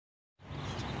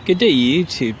Good day,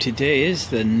 YouTube. Today is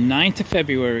the 9th of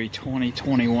February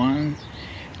 2021.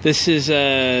 This is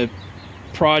a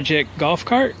project golf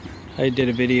cart. I did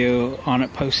a video on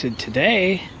it posted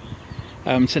today.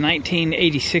 It's a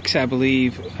 1986, I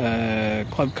believe,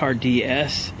 Club Car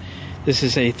DS. This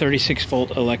is a 36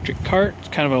 volt electric cart. It's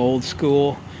kind of an old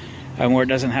school where it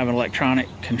doesn't have an electronic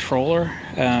controller.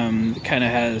 It kind of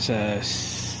has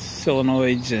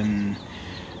solenoids and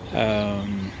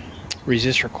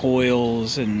resistor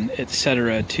coils and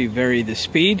etc. to vary the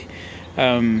speed.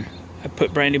 I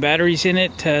put brand new batteries in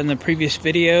it in the previous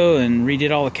video and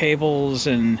redid all the cables,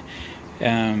 and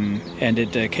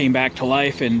it came back to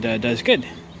life and does good.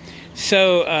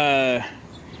 So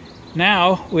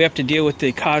now we have to deal with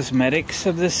the cosmetics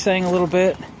of this thing a little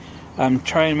bit. I'm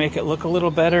trying to make it look a little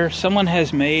better. Someone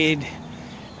has made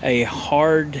a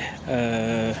hard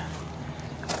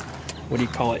what do you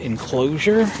call it,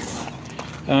 enclosure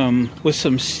with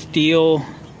some steel,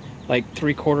 like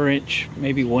 3/4 inch,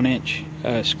 maybe 1 inch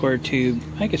square tube,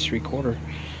 I think it's 3/4,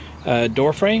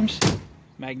 door frames,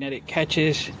 magnetic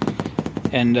catches,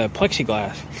 and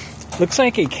plexiglass. Looks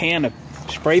like a can of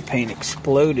spray paint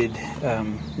exploded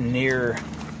near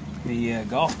the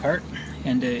golf cart,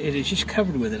 and it is just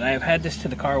covered with it. I have had this to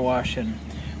the car wash and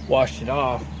washed it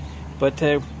off, but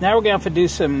now we're going to have to do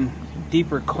some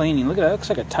deeper cleaning. Look at that, looks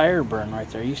like a tire burn right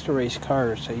there. I used to race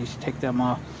cars, so I used to take them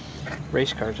off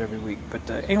race cars every week. But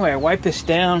anyway, I wiped this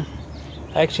down.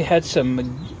 I actually had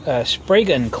some spray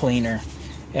gun cleaner,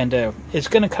 and it's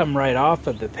going to come right off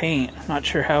of the paint. I'm not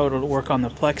sure how it'll work on the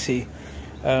plexi.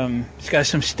 It's got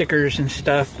some stickers and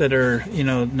stuff that are, you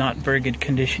know, not very good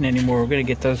condition anymore. We're going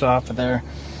to get those off of there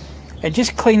and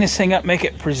just clean this thing up, make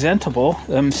it presentable.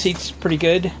 Seat's pretty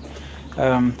good.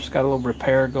 It's got a little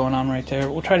repair going on right there.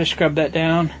 We'll try to scrub that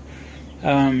down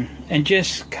and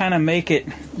just kind of make it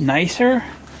nicer.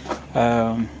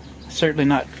 Certainly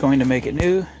not going to make it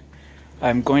new.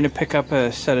 I'm going to pick up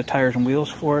a set of tires and wheels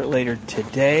for it later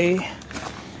today.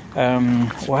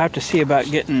 We'll have to see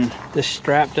about getting this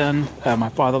strap done. My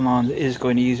father-in-law is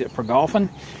going to use it for golfing,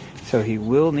 so he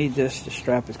will need this to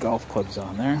strap his golf clubs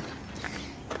on there.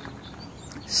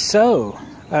 So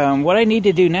what I need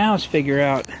to do now is figure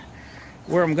out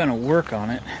where I'm going to work on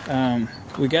it.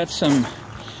 We got some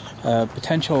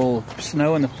potential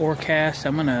snow in the forecast.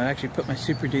 I'm going to actually put my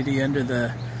Super Duty under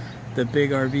the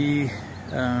big RV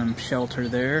shelter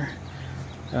there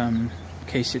in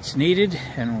case it's needed,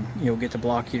 and you'll get the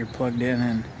block heater plugged in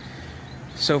and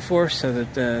so forth, so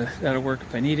that that'll work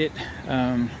if I need it.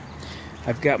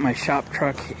 I've got my shop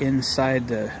truck inside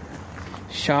the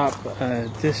shop,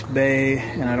 this bay,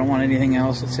 and I don't want anything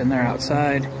else that's in there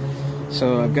outside.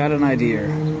 So I've got an idea.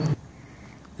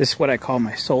 This is what I call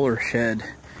my solar shed,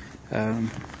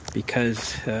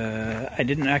 because I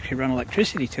didn't actually run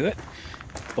electricity to it,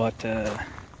 but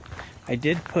I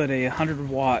did put a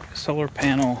 100-watt solar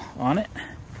panel on it,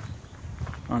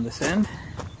 on this end,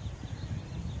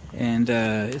 and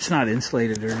it's not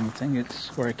insulated or anything.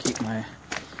 It's where I keep my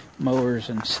mowers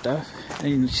and stuff. And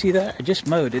you can see that I just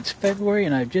mowed. It's February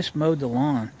and I've just mowed the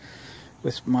lawn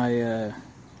with my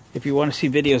if you want to see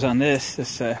videos on this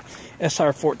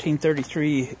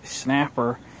SR1433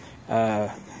 snapper,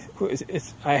 I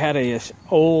had a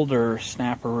older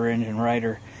snapper engine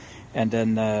rider, and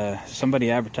then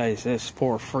somebody advertised this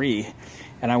for free,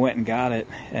 and I went and got it,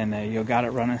 and you got it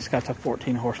running. It's got the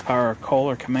 14 horsepower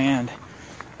Kohler Command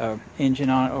engine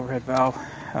on it, overhead valve.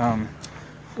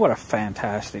 What a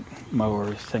fantastic mower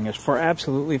this thing is,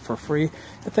 absolutely for free.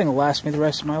 That thing will last me the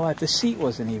rest of my life. The seat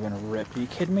wasn't even ripped. Are you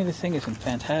kidding me? The thing is in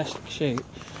fantastic shape.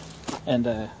 And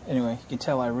anyway, you can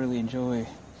tell I really enjoy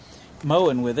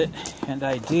mowing with it, and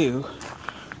I do.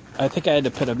 I think I had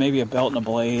to put maybe a belt and a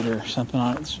blade or something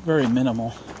on it. It's very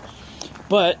minimal.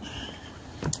 But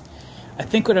I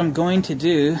think what I'm going to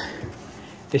do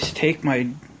is take my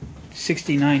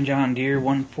 69 John Deere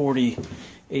 140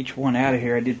 H1 out of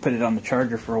here. I did put it on the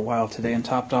charger for a while today and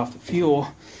topped off the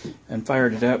fuel and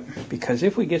fired it up, because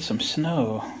if we get some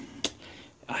snow,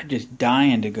 I'm just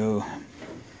dying to go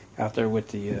out there with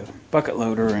the bucket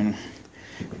loader and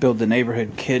build the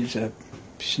neighborhood kids a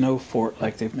snow fort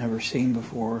like they've never seen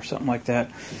before, or something like that.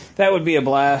 That would be a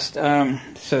blast.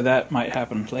 So that might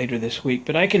happen later this week,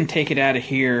 but I can take it out of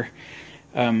here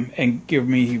and give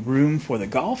me room for the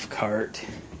golf cart,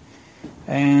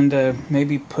 and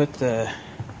maybe put the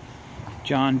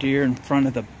John Deere in front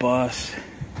of the bus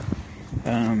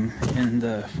in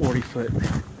the 40-foot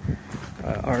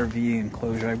RV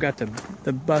enclosure. I've got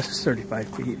the bus is 35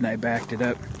 feet, and I backed it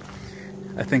up.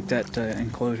 I think that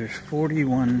enclosure is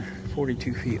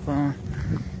 42 feet long,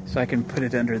 so I can put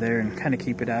it under there and kind of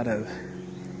keep it out of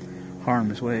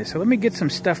harm's way. So let me get some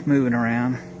stuff moving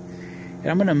around. And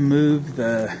I'm going to move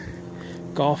the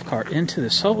golf cart into the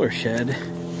solar shed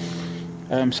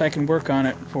so I can work on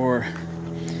it for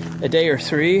a day or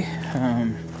three.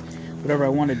 Whatever I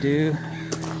want to do.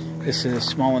 This is a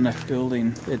small enough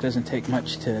building. It doesn't take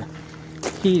much to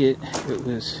heat it. It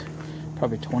was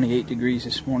probably 28 degrees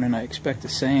this morning. I expect the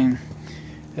same.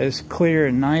 As clear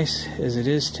and nice as it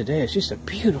is today. It's just a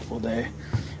beautiful day.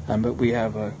 But we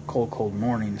have a cold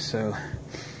morning. So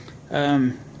let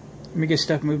me get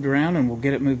stuff moved around and we'll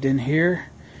get it moved in here.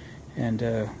 And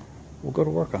we'll go to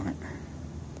work on it.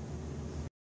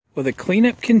 Well, the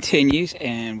cleanup continues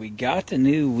and we got the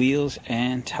new wheels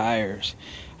and tires.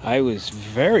 I was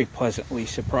very pleasantly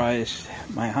surprised.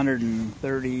 My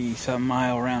 130 some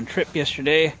mile round trip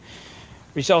yesterday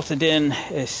resulted in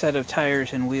a set of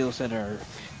tires and wheels that are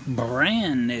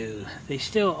brand new. They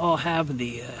still all have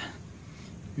the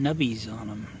nubbies on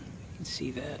them. You can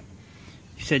see that.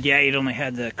 He said, yeah, you'd only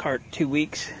had the cart 2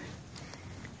 weeks,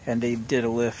 and they did a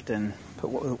lift and put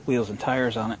wheels and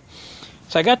tires on it.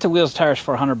 So I got the wheels and tires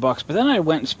for $100, but then I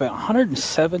went and spent I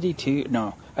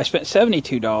spent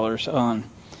 $72 on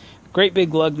great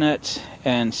big lug nuts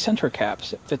and center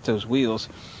caps that fit those wheels.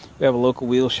 We have a local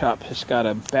wheel shop that's got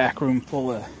a back room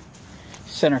full of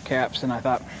center caps, and I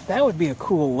thought that would be a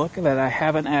cool look that I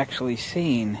haven't actually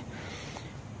seen.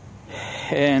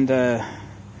 And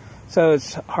so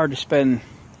it's hard to spend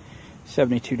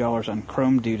 $72 on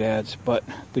chrome doodads, but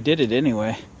we did it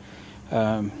anyway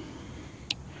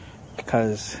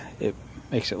because it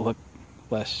makes it look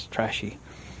less trashy.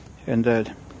 And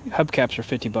hubcaps are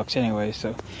 $50 anyway,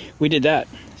 so we did that.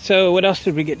 So what else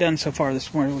did we get done so far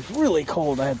this morning? It was really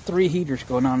cold. I had 3 heaters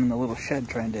going on in the little shed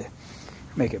trying to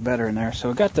make it better in there.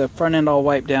 So I got the front end all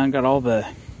wiped down, got all the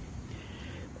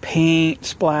paint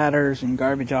splatters and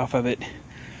garbage off of it,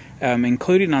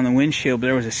 including on the windshield. But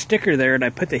there was a sticker there and I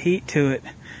put the heat to it,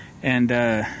 and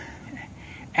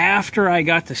after I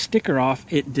got the sticker off,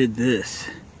 it did this.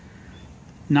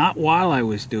 Not while I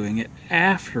was doing it,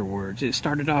 afterwards. It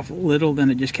started off little, then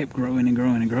it just kept growing and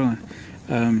growing and growing.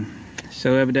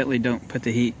 So evidently don't put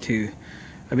the heat to,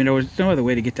 I mean, there was no other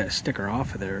way to get that sticker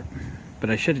off of there, but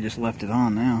I should have just left it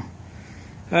on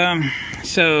now.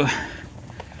 So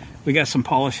we got some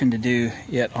polishing to do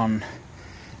yet on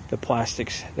the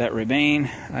plastics that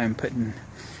remain. I'm putting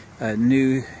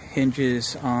new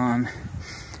hinges on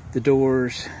the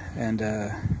doors, and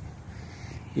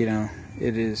you know,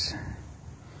 it is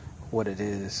what it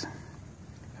is.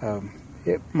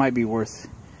 It might be worth,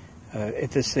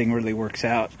 if this thing really works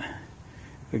out,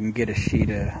 we can get a sheet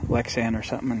of Lexan or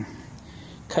something and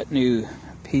cut new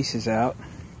pieces out,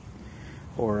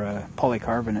 or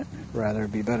polycarbonate rather,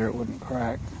 be better. It wouldn't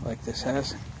crack like this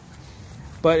has,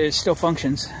 but it still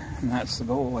functions, and that's the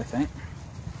goal, I think.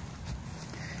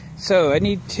 So I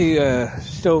need to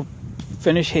still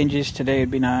finish hinges today.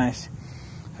 It'd be nice.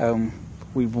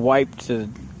 We've wiped the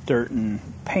dirt and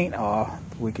paint off.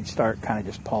 We could start kind of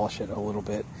just polish it a little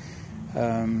bit.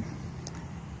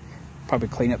 Probably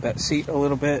clean up that seat a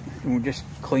little bit, and we're just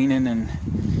cleaning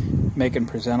and making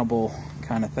presentable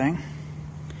kind of thing.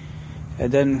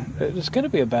 And then it's going to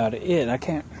be about it. I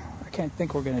can't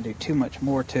think we're going to do too much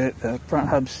more to it. The front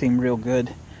hubs seem real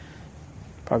good.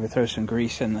 Probably throw some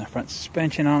grease in the front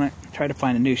suspension on it. Try to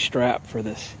find a new strap for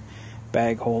this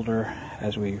bag holder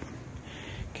as we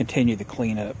continue the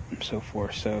cleanup and so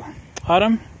forth. So,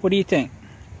 Autumn, what do you think?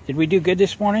 Did we do good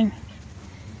this morning?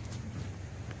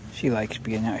 She likes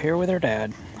being out here with her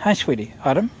dad. Hi, sweetie.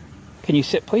 Autumn, can you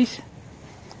sit, please?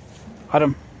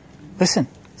 Autumn, listen,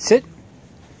 sit.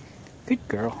 Good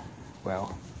girl.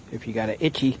 Well, if you got an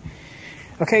itchy.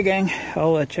 Okay, gang,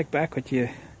 I'll check back with you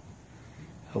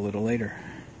a little later.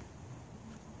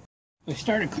 I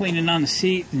started cleaning on the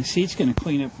seat, and the seat's going to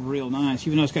clean up real nice,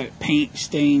 even though it's got paint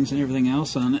stains and everything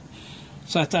else on it.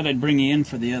 So I thought I'd bring you in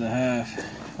for the other half.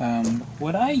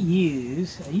 What I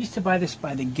used to buy this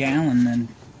by the gallon, and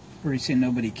pretty soon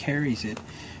nobody carries it.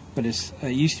 But it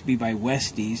used to be by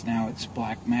Westies. Now it's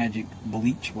Black Magic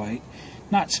Bleach White.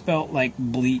 Not spelt like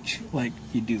bleach like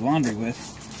you do laundry with.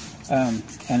 And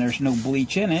there's no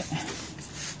bleach in it.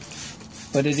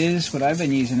 But it is what I've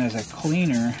been using as a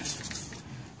cleaner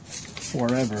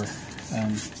forever.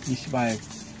 Used to buy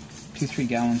 2-3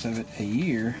 gallons of it a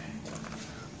year,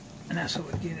 and that's what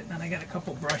would get it. Then I got a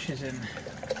couple brushes in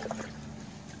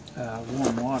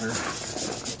warm water.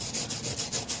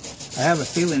 I have a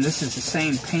feeling this is the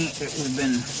same paint that we've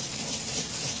been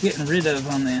getting rid of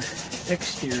on the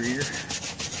exterior.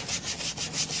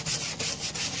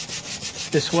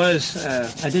 This was,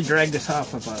 I did drag this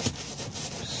off of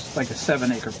like a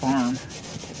 7-acre farm.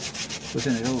 It was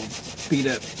in an old beat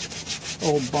up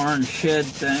old barn shed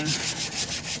thing.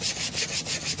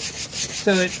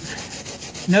 So it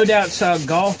no doubt saw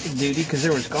golf duty because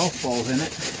there was golf balls in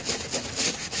it.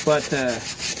 But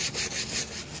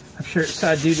I'm sure it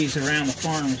saw duties around the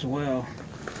farm as well.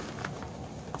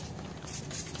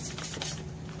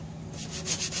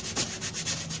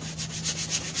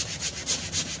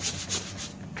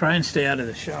 Try and stay out of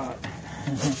the shot.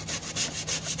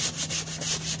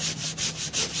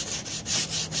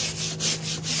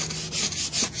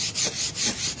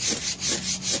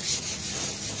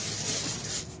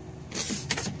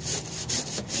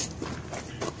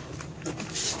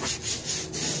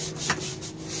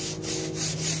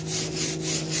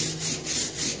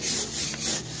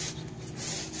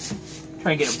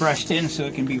 Try and get it brushed in so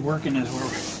it can be working as we're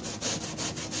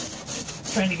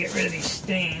trying to get rid of these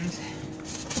stains.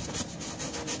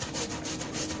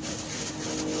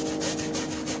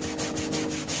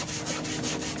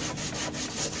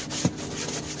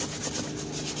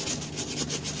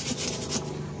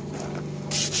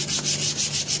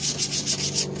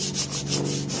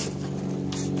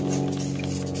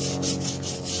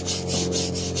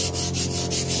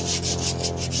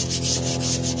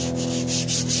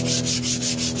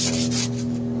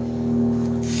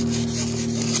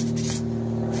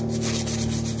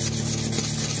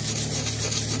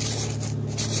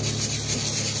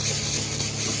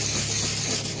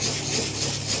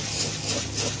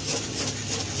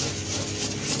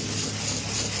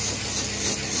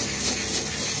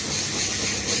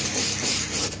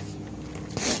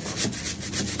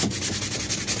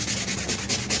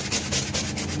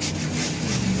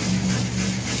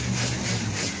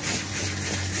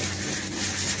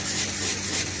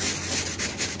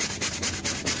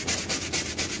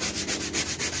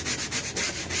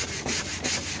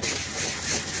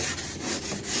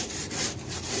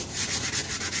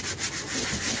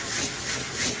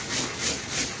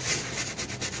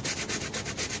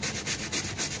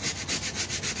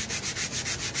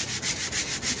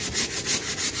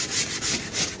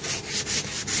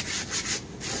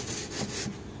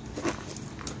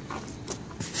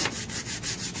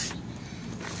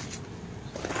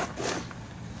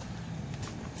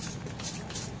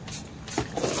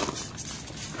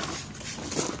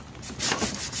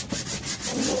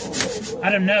 I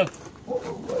don't know.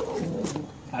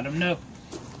 I don't know.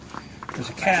 There's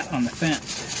a cat on the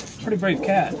fence. Pretty brave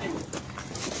cat.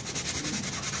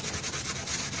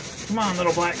 Come on,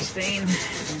 little black stain.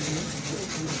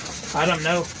 I don't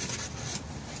know.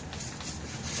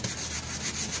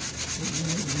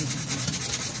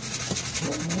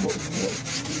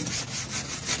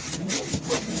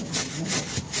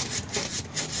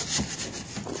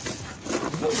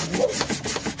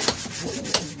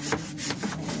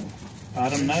 I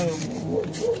don't know.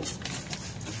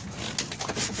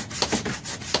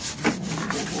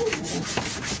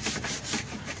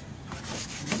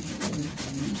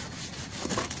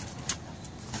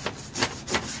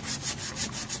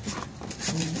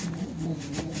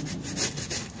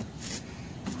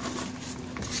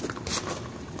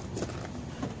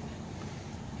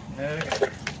 Okay.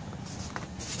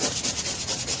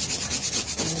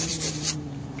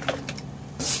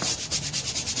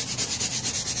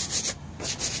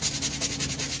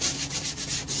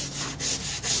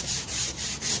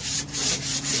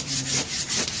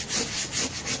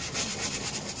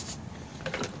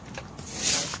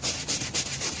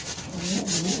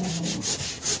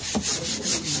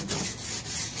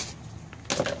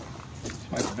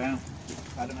 Swipe her down.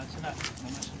 Try to mess it up. No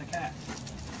messing the cat.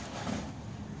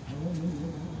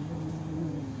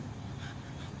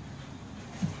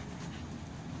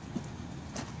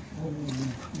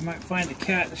 You might find the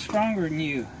cat stronger than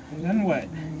you. Then what?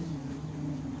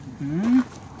 Hmm?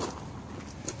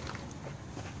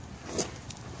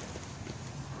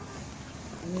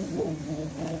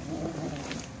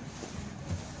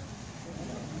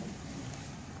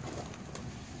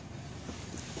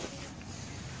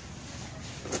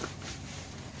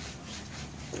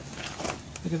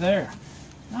 Look at there.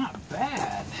 Not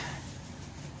bad.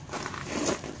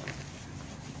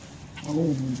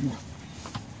 Oh.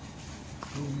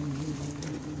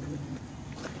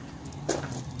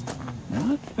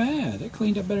 Not bad. It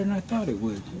cleaned up better than I thought it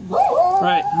would.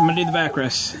 Right, I'm gonna do the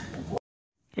backrest.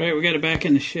 Alright, we got it back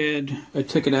in the shed. I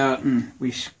took it out and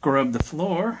we scrubbed the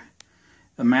floor.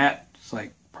 The mat's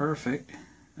like perfect.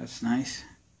 That's nice.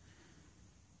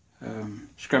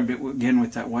 Scrubbed it again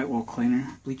with that white wool cleaner,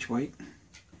 bleach white,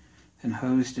 and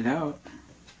hosed it out.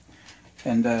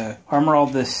 And armor all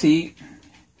the seat.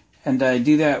 And I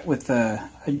do that with I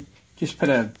just put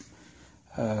a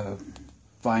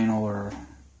vinyl or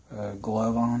a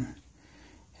glove on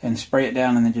and spray it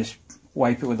down and then just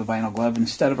wipe it with a vinyl glove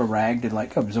instead of a rag to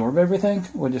like absorb everything.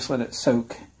 We'll just let it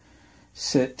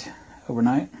sit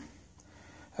overnight.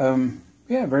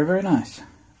 Yeah, very, very nice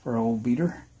for an old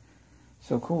beater.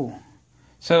 So cool.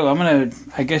 So I'm gonna,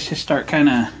 I guess, just start kind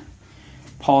of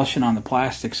polishing on the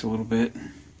plastics a little bit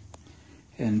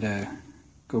and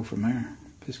go from there.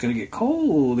 It's gonna get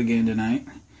cold again tonight.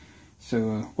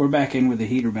 So we're back in with the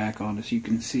heater back on, as you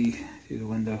can see through the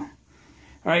window.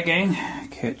 Alright gang,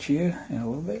 catch you in a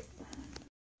little bit.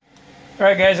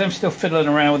 Alright guys, I'm still fiddling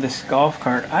around with this golf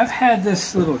cart. I've had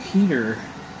this little heater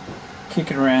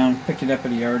kicking around, picked it up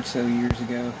at a yard sale years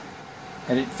ago.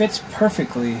 And it fits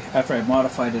perfectly after I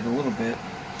modified it a little bit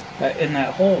in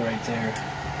that hole right there.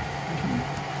 You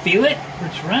can feel it?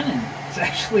 It's running. It's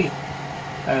actually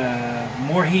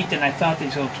more heat than I thought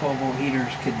these old 12-volt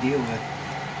heaters could deal with.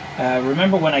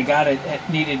 Remember when I got it, it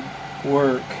needed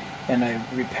work and I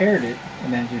repaired it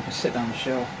and then it was sitting on the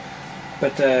shelf.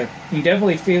 But you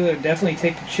definitely feel it, definitely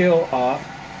take the chill off.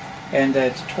 And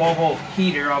it's a 12-volt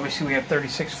heater. Obviously we have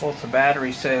 36 volts of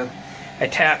battery, so I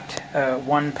tapped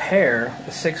one pair,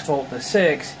 the 6-volt to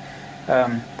 6,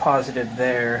 positive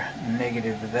there,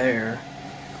 negative there.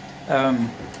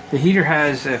 The heater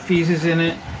has fuses in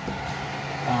it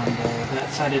on that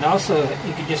side. It also,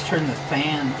 you can just turn the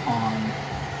fan on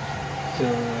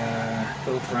to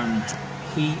go from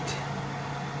heat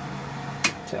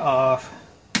to off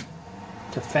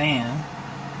to fan.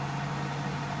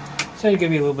 So you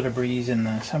give you a little bit of breeze in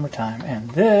the summertime.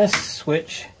 And this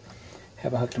switch,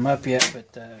 haven't hooked them up yet,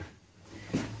 but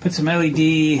put some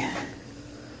LED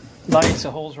lights.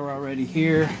 The holes are already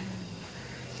here.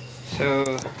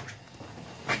 So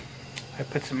I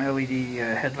put some LED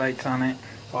headlights on it,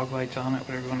 fog lights on it,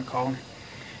 whatever you want to call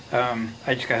them.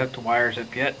 I just got hooked the wires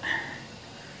up yet.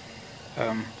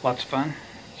 Lots of fun.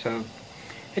 So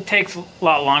it takes a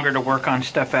lot longer to work on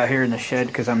stuff out here in the shed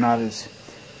because I'm not as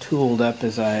tooled up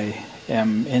as I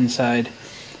am inside,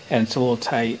 and it's a little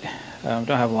tight. Don't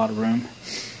have a lot of room,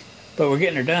 but we're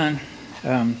getting her done.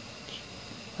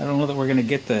 I don't know that we're going to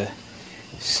get the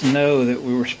snow that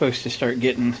we were supposed to start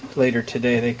getting later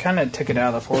today. They kind of took it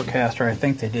out of the forecast, or I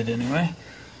think they did anyway.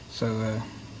 So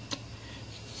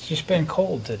it's just been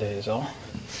cold today is all.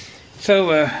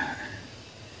 So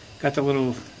got the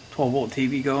little 12-volt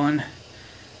TV going.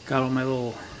 Got all my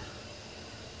little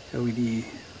LED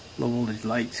low voltage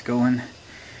lights going,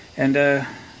 and a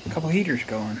couple heaters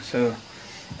going. So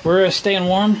we're staying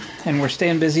warm and we're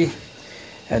staying busy,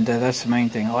 and that's the main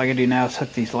thing. All I gotta do now is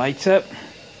hook these lights up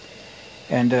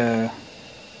and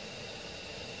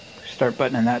start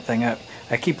buttoning that thing up.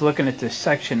 I keep looking at this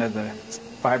section of the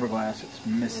fiberglass it's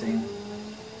missing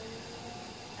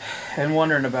and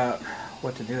wondering about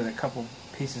what to do with a couple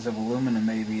pieces of aluminum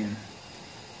maybe, and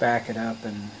back it up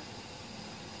and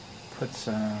put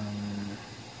some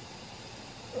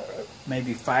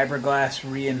maybe fiberglass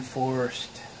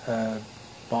reinforced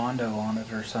Bondo on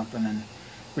it or something and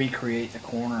recreate the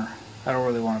corner. I don't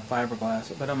really want to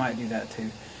fiberglass it, but I might do that too.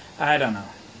 I don't know.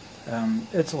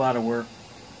 It's a lot of work,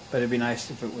 but it'd be nice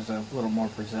if it was a little more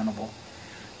presentable.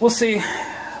 We'll see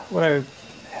what I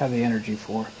have the energy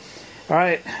for.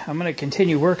 Alright, I'm going to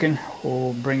continue working.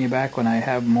 We'll bring you back when I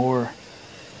have more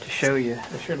to show you.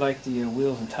 I sure like the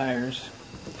wheels and tires.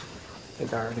 I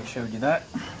think I already showed you that.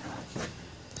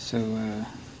 So,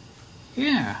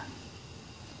 yeah,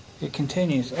 it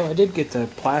continues. Oh, I did get the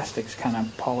plastics kind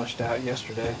of polished out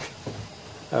yesterday.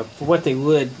 For what they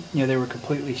would, you know, they were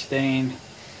completely stained.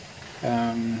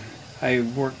 I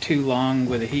worked too long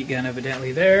with a heat gun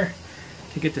evidently there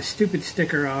to get the stupid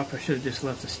sticker off. I should have just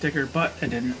left the sticker, but I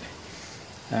didn't.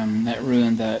 That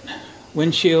ruined that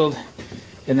windshield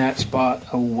in that spot.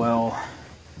 Oh well.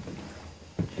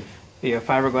 The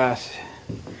fiberglass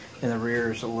in the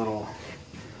rear is a little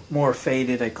more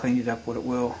faded. I cleaned it up what it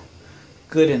will.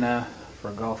 Good enough for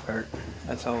a golf cart.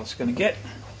 That's all it's going to get.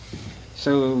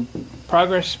 So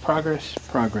progress, progress,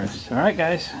 progress. Alright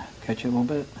guys, catch you in a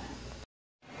little bit.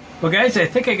 Well guys, I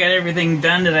think I got everything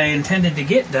done that I intended to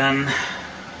get done,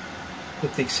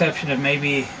 with the exception of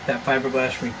maybe that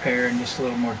fiberglass repair and just a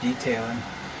little more detailing.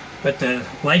 But the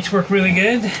lights work really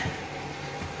good,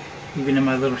 even in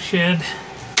my little shed.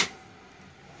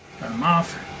 Turn them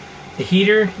off. The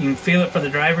heater, you can feel it for the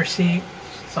driver's seat.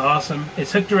 It's awesome.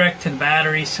 It's hooked direct to the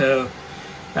battery, so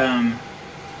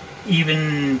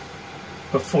even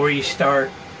before you start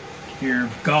your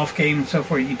golf game and so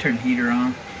forth, you can turn the heater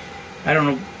on. I don't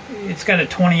know, it's got a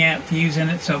 20 amp fuse in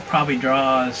it, so it probably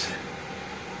draws,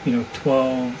 you know,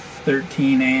 12,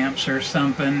 13 amps or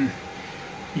something.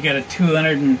 You got a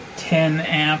 210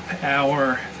 amp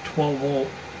hour 12 volt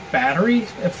battery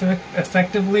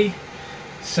effectively.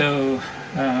 So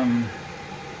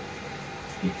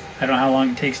I don't know how long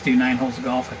it takes to do 9 holes of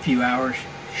golf, a few hours.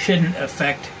 Shouldn't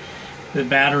affect the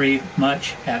battery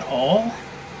much at all.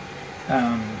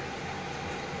 And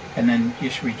then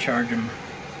just recharge them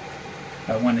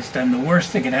when it's done. The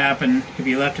worst that could happen if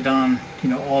you left it on, you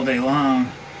know, all day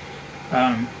long,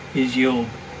 is you'll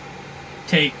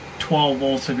take 12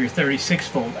 volts of your 36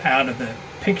 volt out of the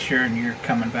picture and you're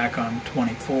coming back on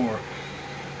 24.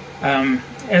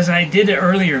 As I did an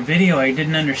earlier video, I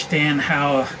didn't understand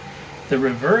how the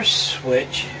reverse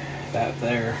switch, that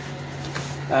there,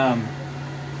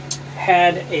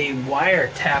 had a wire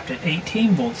tapped at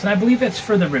 18 volts, and I believe it's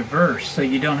for the reverse, so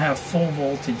you don't have full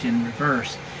voltage in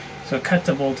reverse. So cut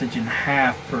the voltage in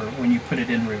half for when you put it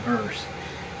in reverse.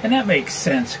 And that makes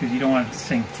sense because you don't want this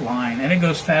thing flying, and it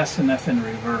goes fast enough in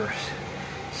reverse.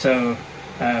 So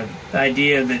the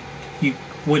idea that you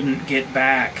wouldn't get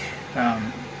back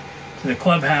to the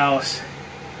clubhouse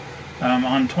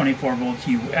on 24 volts,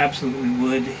 you absolutely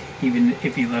would, even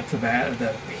if you left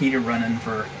the heater running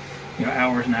for, you know,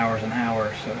 hours and hours and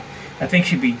hours. So I think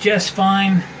she'd be just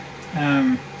fine.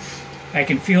 I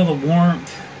can feel the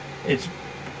warmth. It's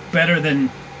better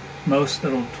than most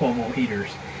little 12 volt heaters.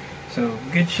 So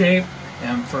good shape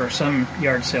for some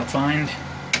yard sale find.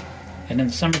 And in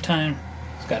the summertime,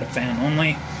 it's got a fan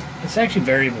only. It's actually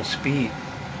variable speed.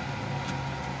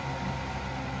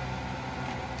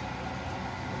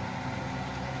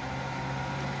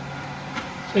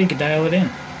 So you can dial it in.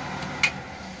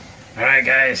 Alright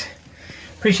guys,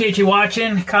 appreciate you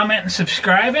watching, comment and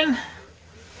subscribing.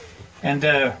 And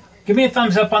give me a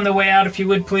thumbs up on the way out if you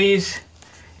would please.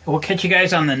 We'll catch you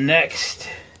guys on the next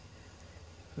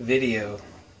video.